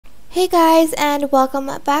Hey guys, and welcome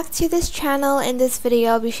back to this channel. In this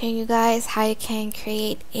video I'll be showing you guys how you can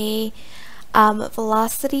create a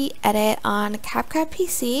velocity edit on CapCut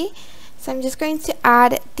PC. So I'm just going to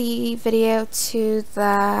add the video to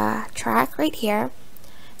the track right here,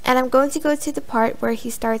 and I'm going to go to the part where he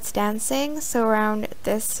starts dancing, so around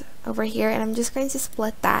this over here, and I'm just going to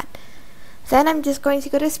split that. Then I'm just going to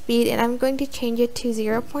go to speed, and I'm going to change it to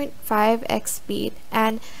 0.5x speed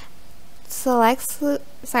and select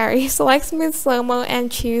smooth slow-mo and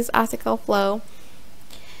choose optical flow.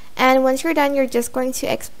 And once you're done, you're just going to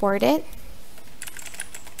export it.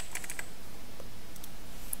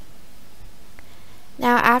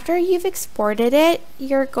 Now after you've exported it,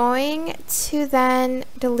 you're going to then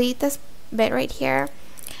delete this bit right here,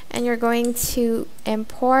 and you're going to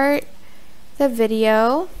import the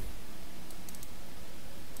video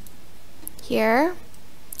here,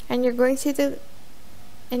 and you're going to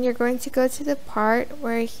go to the part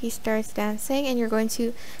where he starts dancing, and you're going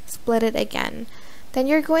to split it again. Then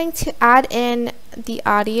you're going to add in the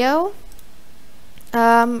audio.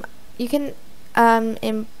 You can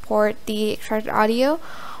import the extracted audio,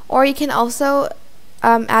 or you can also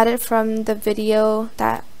add it from the video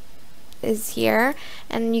that is here,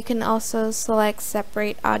 and you can also select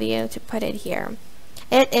separate audio to put it here.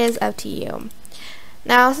 It is up to you.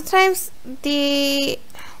 Now sometimes the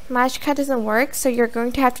match cut doesn't work, so you're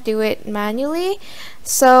going to have to do it manually.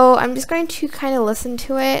 So I'm just going to kind of listen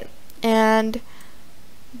to it and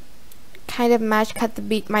kind of match cut the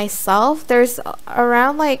beat myself. There's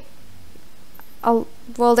around like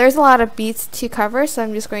there's a lot of beats to cover, so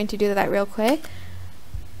I'm just going to do that real quick.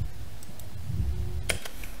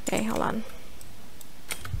 Okay, hold on.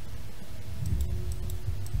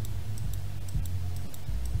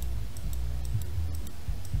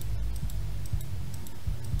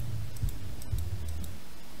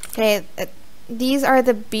 Okay, these are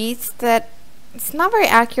the beats that it's not very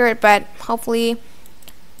accurate, but hopefully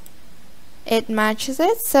it matches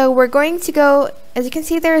it. So we're going to go, as you can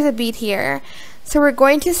see, there is a beat here. So we're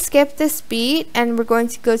going to skip this beat, and we're going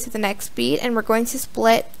to go to the next beat, and we're going to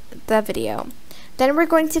split the video. Then we're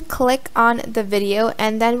going to click on the video,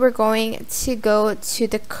 and then we're going to go to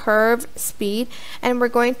the curve speed, and we're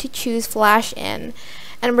going to choose flash in.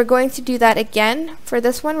 And we're going to do that again. For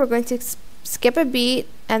this one, we're going to skip a beat,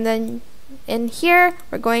 and then in here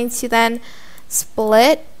we're going to then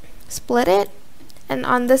split it, and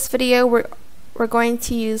on this video we're going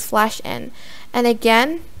to use flash in, and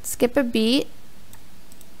again skip a beat,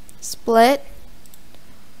 split,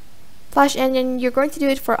 flash in, and you're going to do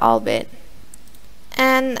it for all bit.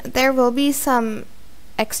 And there will be some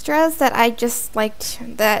extras that I just liked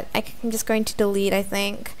that I'm just going to delete. I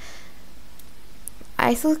think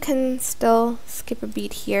I can still skip a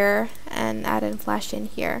beat here and add in flash in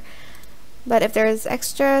here, but if there's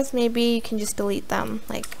extras, maybe you can just delete them,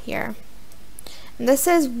 like here. And this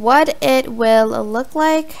is what it will look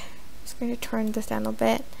like. I'm just going to turn this down a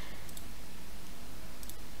bit.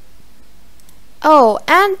 Oh,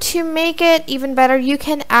 and to make it even better, you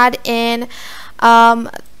can add in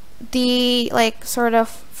the sort of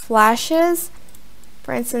flashes.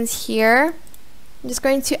 For instance, here I'm just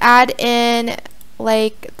going to add in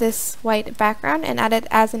like this white background and add it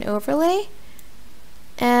as an overlay,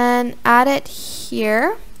 and add it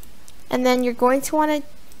here, and then you're going to want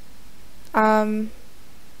to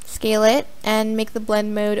scale it and make the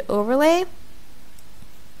blend mode overlay,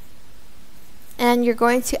 and you're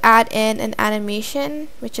going to add in an animation,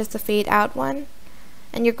 which is the fade out one,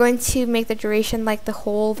 and you're going to make the duration like the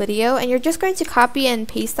whole video, and you're just going to copy and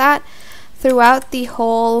paste that throughout the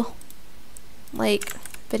whole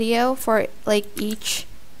video for each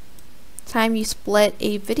time you split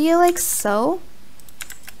a video, like so.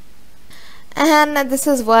 And this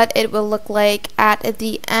is what it will look like at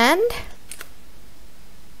the end.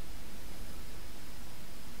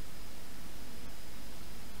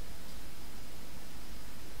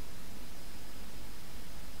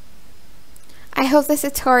 I hope this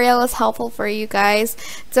tutorial was helpful for you guys.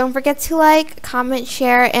 Don't forget to like, comment,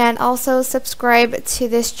 share, and also subscribe to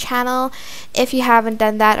this channel if you haven't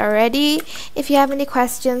done that already. If you have any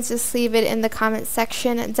questions, just leave it in the comment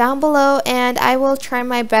section down below, and I will try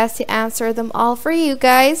my best to answer them all for you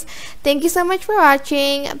guys. Thank you so much for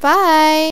watching. Bye!